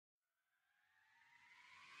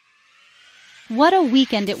What a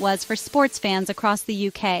weekend it was for sports fans across the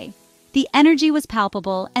UK. The energy was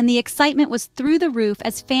palpable and the excitement was through the roof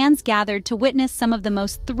as fans gathered to witness some of the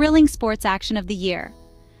most thrilling sports action of the year.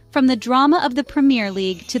 From the drama of the Premier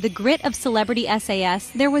League to the grit of celebrity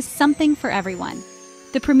SAS, there was something for everyone.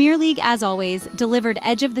 The Premier League, as always, delivered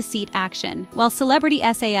edge-of-the-seat action, while Celebrity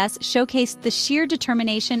SAS showcased the sheer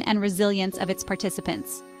determination and resilience of its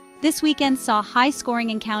participants. This weekend saw high-scoring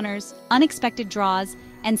encounters, unexpected draws,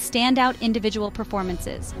 and standout individual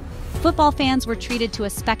performances. Football fans were treated to a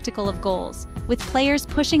spectacle of goals, with players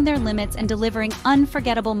pushing their limits and delivering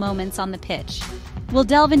unforgettable moments on the pitch. We'll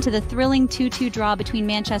delve into the thrilling 2-2 draw between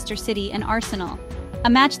Manchester City and Arsenal,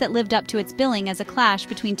 a match that lived up to its billing as a clash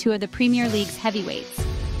between two of the Premier League's heavyweights.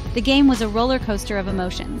 The game was a roller coaster of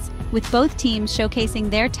emotions, with both teams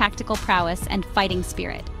showcasing their tactical prowess and fighting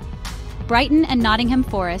spirit. Brighton and Nottingham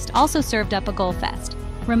Forest also served up a goal fest,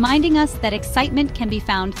 reminding us that excitement can be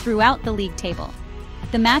found throughout the league table.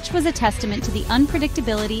 The match was a testament to the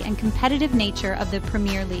unpredictability and competitive nature of the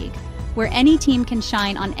Premier League, where any team can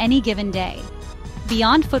shine on any given day.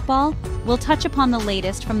 Beyond football, we'll touch upon the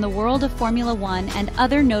latest from the world of Formula One and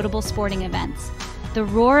other notable sporting events. The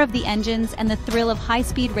roar of the engines and the thrill of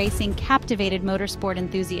high-speed racing captivated motorsport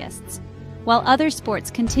enthusiasts, while other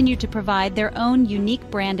sports continue to provide their own unique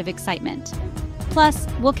brand of excitement. Plus,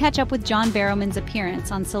 we'll catch up with John Barrowman's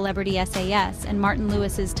appearance on Celebrity SAS and Martin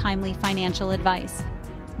Lewis's timely financial advice.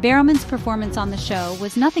 Barrowman's performance on the show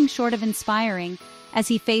was nothing short of inspiring as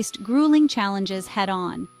he faced grueling challenges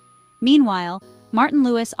head-on. Meanwhile, Martin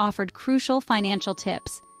Lewis offered crucial financial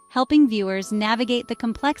tips, helping viewers navigate the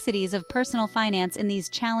complexities of personal finance in these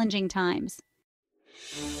challenging times.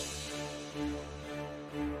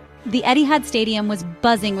 The Etihad Stadium was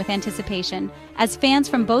buzzing with anticipation as fans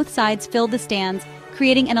from both sides filled the stands,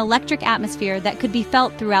 creating an electric atmosphere that could be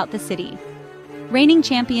felt throughout the city. Reigning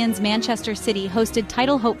champions Manchester City hosted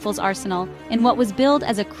title hopefuls Arsenal in what was billed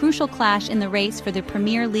as a crucial clash in the race for the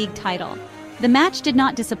Premier League title. The match did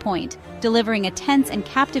not disappoint, delivering a tense and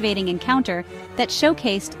captivating encounter that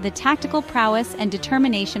showcased the tactical prowess and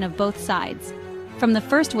determination of both sides. From the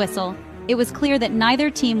first whistle, it was clear that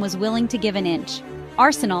neither team was willing to give an inch.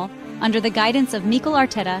 Arsenal, under the guidance of Mikel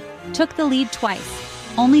Arteta, took the lead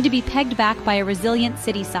twice, only to be pegged back by a resilient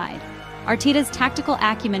City side. Arteta's tactical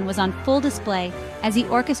acumen was on full display as he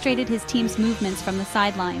orchestrated his team's movements from the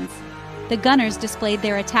sidelines. The Gunners displayed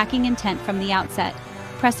their attacking intent from the outset,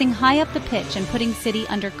 pressing high up the pitch and putting City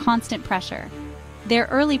under constant pressure. Their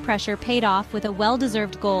early pressure paid off with a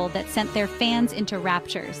well-deserved goal that sent their fans into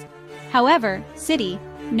raptures. However, City,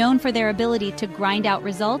 known for their ability to grind out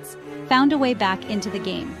results, found a way back into the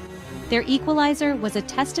game. Their equalizer was a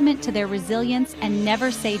testament to their resilience and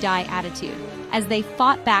never-say-die attitude, as they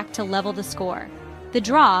fought back to level the score. The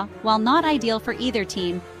draw, while not ideal for either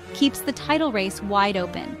team, keeps the title race wide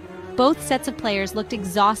open. Both sets of players looked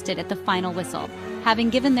exhausted at the final whistle, having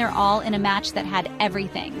given their all in a match that had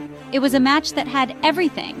everything. It was a match that had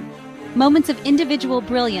everything. Moments of individual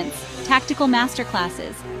brilliance, tactical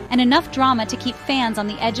masterclasses, and enough drama to keep fans on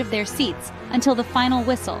the edge of their seats until the final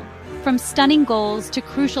whistle. From stunning goals to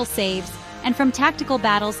crucial saves, and from tactical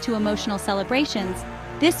battles to emotional celebrations,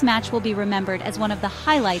 this match will be remembered as one of the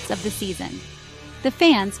highlights of the season. The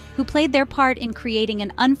fans, who played their part in creating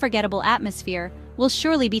an unforgettable atmosphere, will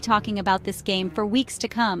surely be talking about this game for weeks to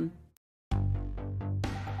come.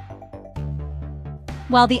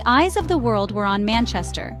 While the eyes of the world were on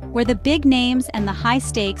Manchester, where the big names and the high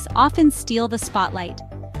stakes often steal the spotlight,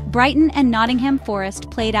 Brighton and Nottingham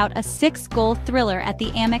Forest played out a 6-goal thriller at the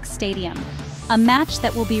Amex Stadium, a match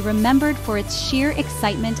that will be remembered for its sheer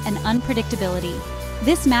excitement and unpredictability.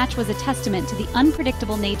 This match was a testament to the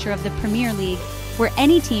unpredictable nature of the Premier League, where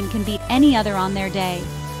any team can beat any other on their day.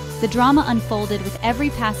 The drama unfolded with every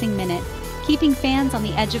passing minute, keeping fans on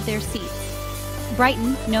the edge of their seats.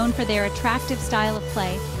 Brighton, known for their attractive style of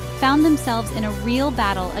play, found themselves in a real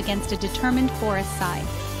battle against a determined Forest side.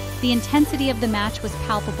 The intensity of the match was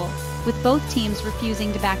palpable, with both teams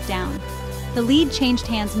refusing to back down. The lead changed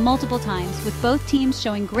hands multiple times, with both teams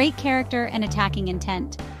showing great character and attacking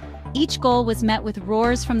intent. Each goal was met with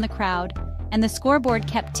roars from the crowd, and the scoreboard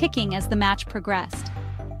kept ticking as the match progressed.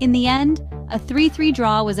 In the end, a 3-3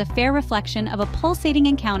 draw was a fair reflection of a pulsating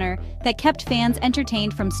encounter that kept fans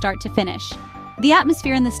entertained from start to finish. The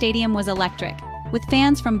atmosphere in the stadium was electric, with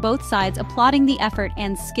fans from both sides applauding the effort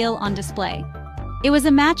and skill on display. It was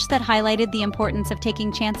a match that highlighted the importance of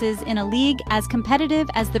taking chances in a league as competitive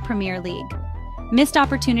as the Premier League. Missed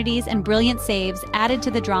opportunities and brilliant saves added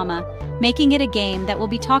to the drama, making it a game that will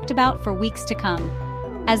be talked about for weeks to come.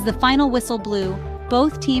 As the final whistle blew,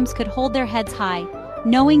 both teams could hold their heads high,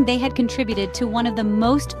 knowing they had contributed to one of the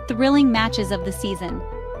most thrilling matches of the season.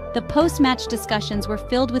 The post-match discussions were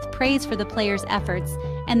filled with praise for the players' efforts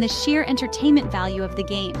and the sheer entertainment value of the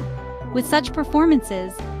game. With such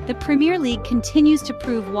performances, the Premier League continues to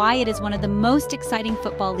prove why it is one of the most exciting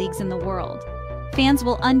football leagues in the world. Fans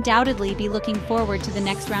will undoubtedly be looking forward to the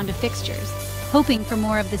next round of fixtures, hoping for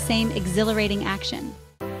more of the same exhilarating action.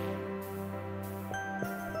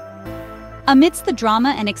 Amidst the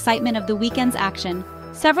drama and excitement of the weekend's action,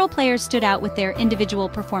 several players stood out with their individual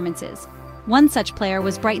performances. One such player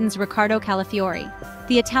was Brighton's Riccardo Calafiori.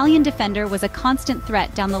 The Italian defender was a constant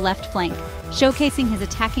threat down the left flank, showcasing his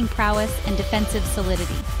attacking prowess and defensive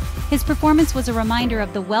solidity. His performance was a reminder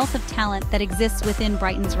of the wealth of talent that exists within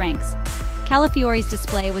Brighton's ranks. Calafiori's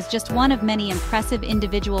display was just one of many impressive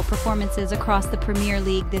individual performances across the Premier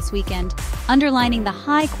League this weekend, underlining the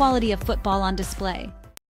high quality of football on display.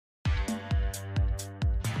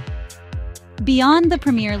 Beyond the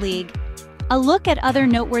Premier League, a look at other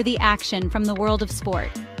noteworthy action from the world of sport.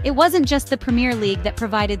 It wasn't just the Premier League that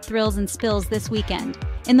provided thrills and spills this weekend.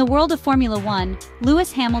 In the world of Formula One,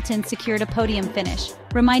 Lewis Hamilton secured a podium finish,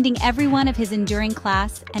 reminding everyone of his enduring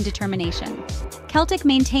class and determination. Celtic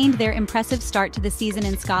maintained their impressive start to the season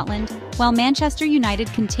in Scotland, while Manchester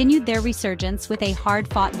United continued their resurgence with a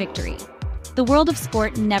hard-fought victory. The world of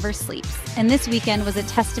sport never sleeps, and this weekend was a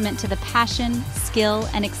testament to the passion, skill,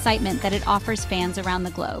 and excitement that it offers fans around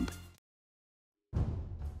the globe.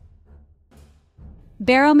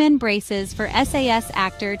 Barrowman braces for SAS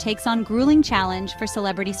actor takes on grueling challenge for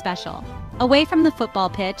celebrity special. Away from the football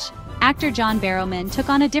pitch, actor John Barrowman took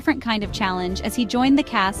on a different kind of challenge as he joined the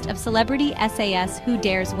cast of Celebrity SAS Who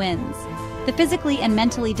Dares Wins. The physically and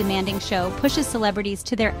mentally demanding show pushes celebrities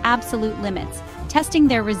to their absolute limits, testing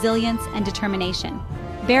their resilience and determination.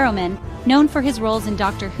 Barrowman, known for his roles in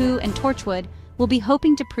Doctor Who and Torchwood, will be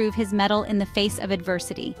hoping to prove his mettle in the face of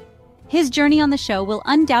adversity. His journey on the show will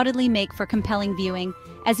undoubtedly make for compelling viewing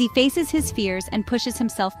as he faces his fears and pushes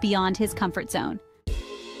himself beyond his comfort zone.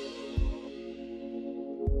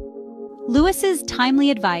 Lewis's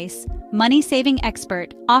timely advice, money-saving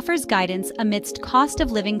expert, offers guidance amidst cost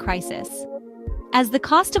of living crisis. As the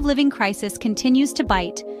cost of living crisis continues to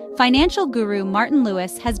bite, financial guru Martin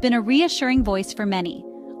Lewis has been a reassuring voice for many,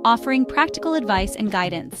 offering practical advice and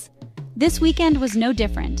guidance. This weekend was no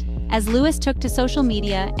different, as Lewis took to social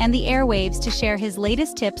media and the airwaves to share his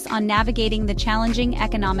latest tips on navigating the challenging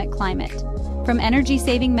economic climate. From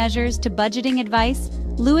energy-saving measures to budgeting advice,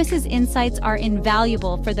 Lewis's insights are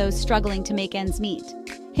invaluable for those struggling to make ends meet.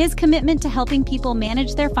 His commitment to helping people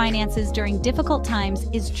manage their finances during difficult times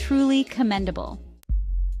is truly commendable.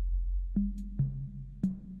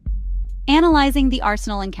 Analyzing the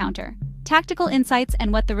Arsenal encounter, tactical insights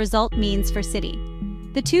and what the result means for City.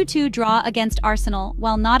 The 2-2 draw against Arsenal,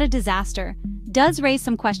 while not a disaster, does raise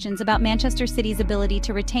some questions about Manchester City's ability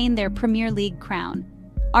to retain their Premier League crown.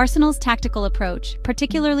 Arsenal's tactical approach,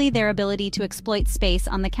 particularly their ability to exploit space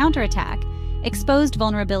on the counter-attack, exposed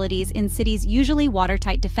vulnerabilities in City's usually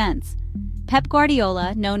watertight defense. Pep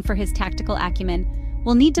Guardiola, known for his tactical acumen,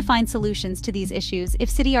 will need to find solutions to these issues if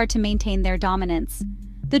City are to maintain their dominance.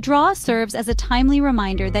 The draw serves as a timely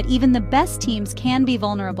reminder that even the best teams can be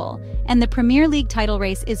vulnerable, and the Premier League title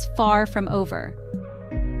race is far from over.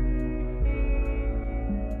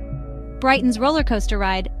 Brighton's rollercoaster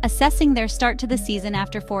ride, assessing their start to the season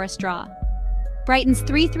after Forest draw. Brighton's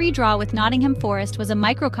 3-3 draw with Nottingham Forest was a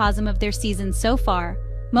microcosm of their season so far,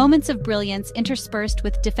 moments of brilliance interspersed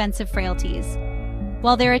with defensive frailties.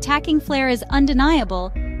 While their attacking flair is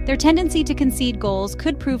undeniable, their tendency to concede goals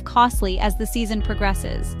could prove costly as the season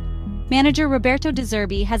progresses. Manager Roberto De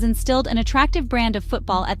Zerbi has instilled an attractive brand of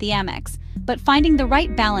football at the Amex, but finding the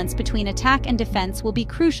right balance between attack and defense will be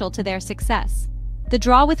crucial to their success. The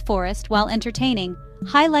draw with Forest, while entertaining,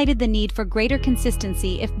 highlighted the need for greater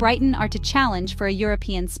consistency if Brighton are to challenge for a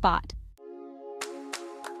European spot.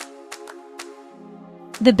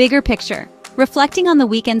 The bigger picture, reflecting on the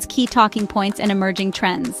weekend's key talking points and emerging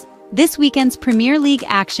trends. This weekend's Premier League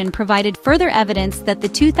action provided further evidence that the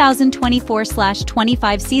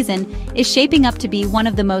 2024-25 season is shaping up to be one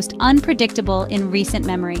of the most unpredictable in recent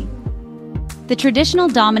memory. The traditional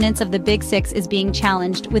dominance of the Big Six is being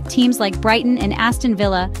challenged, with teams like Brighton and Aston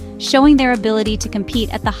Villa showing their ability to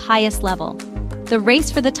compete at the highest level. The race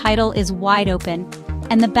for the title is wide open,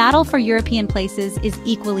 and the battle for European places is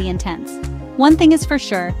equally intense. One thing is for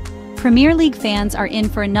sure, Premier League fans are in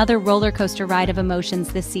for another roller coaster ride of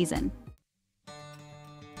emotions this season.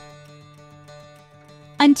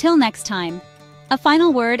 Until next time, a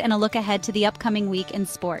final word and a look ahead to the upcoming week in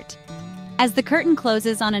sport. As the curtain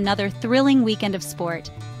closes on another thrilling weekend of sport,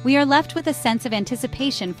 we are left with a sense of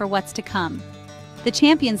anticipation for what's to come. The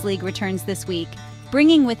Champions League returns this week,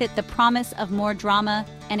 bringing with it the promise of more drama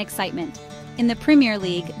and excitement. In the Premier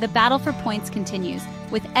League, the battle for points continues,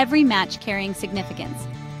 with every match carrying significance.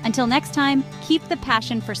 Until next time, keep the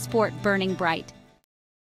passion for sport burning bright.